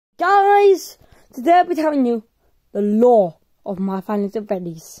Guys, today I'll be telling you the lore of my Final Fantasy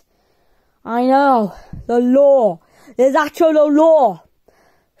Freddy's. I know, the lore. There's actually no lore.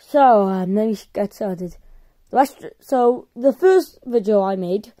 So, let me get started. So, the first video I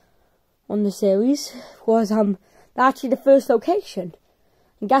made on the series was actually the first location.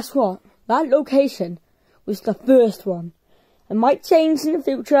 And guess what? That location was the first one. It might change in the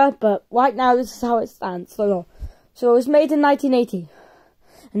future, but right now this is how it stands. So it was made in 1980.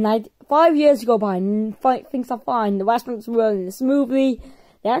 And 5 years go by, and things are fine. The restaurant's running smoothly.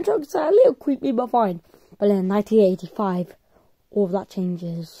 The entrance are a little creepy, but fine. But then in 1985, all of that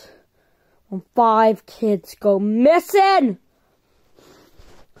changes. When 5 kids go missing!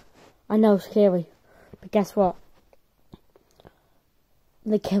 I know, scary. But guess what?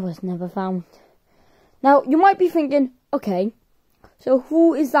 The kid was never found. Now, you might be thinking, okay, so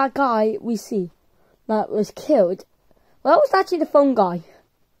who is that guy we see that was killed? Well, it was actually the phone guy.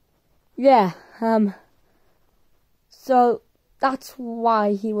 Yeah, so that's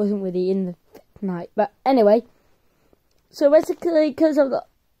why he wasn't really in the night. But anyway, so basically, because of the,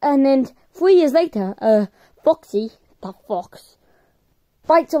 and then 3 years later, Foxy, that fox,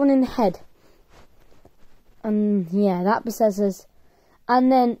 bites someone in the head. And yeah, that possesses,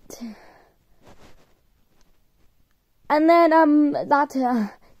 and then then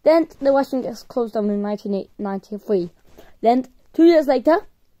the restaurant gets closed down in 1993. Then 2 years later,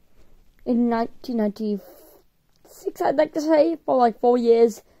 in 1996, I'd like to say, for like 4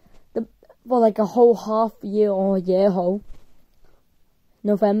 years, for like a whole half year or a year whole,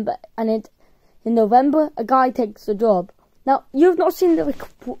 November, and in November, a guy takes the job. Now, you have not seen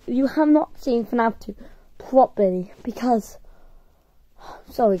FNAF 2 properly, because,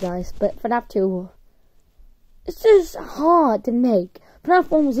 sorry guys, but FNAF 2, it's just hard to make. FNAF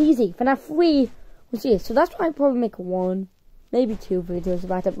 1 was easy, FNAF 3 was easy, so that's why I probably make 1, maybe 2 videos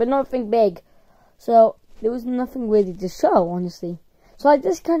about it, but nothing big. So there was nothing really to show, honestly. So I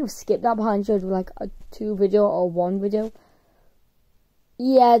just kind of skipped that behind, showed like a 2 video or 1 video.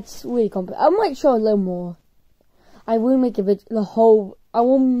 Yeah, it's really complicated. I might show a little more. I will make a video, I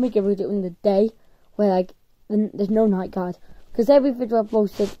won't make a video in the day where like there's no night guard, because every video I've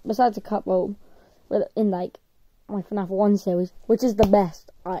posted, besides a couple, in like my FNAF 1 series, which is the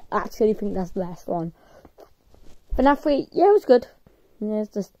best. I actually think that's the best one. FNAF 3, yeah, it was good. Yeah,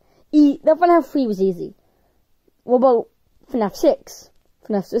 it's just the FNAF 3 was easy. What about FNAF 6?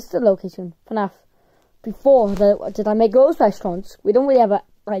 FNAF 6 is the location. FNAF before did I make those restaurants? We don't really have an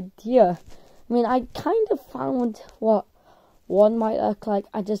idea. I mean, I kind of found what one might look like.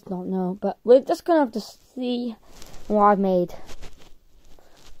 I just don't know. But we're just gonna have to see what I've made.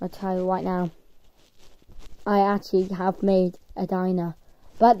 I'll tell you right now. I actually have made a diner,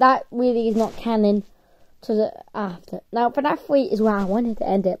 but that really is not canon to the after. Now, FNAF 3 is where I wanted to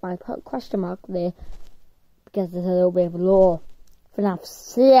end it, but I put a question mark there because there's a little bit of lore. FNAF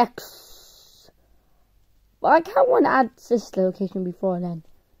 6, but I kind of want to add this location before then.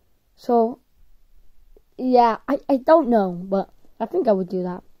 So, yeah, I don't know, but I think I would do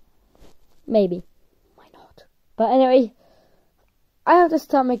that. Maybe, might not. But anyway, I have to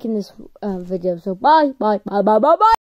start making this video. So bye.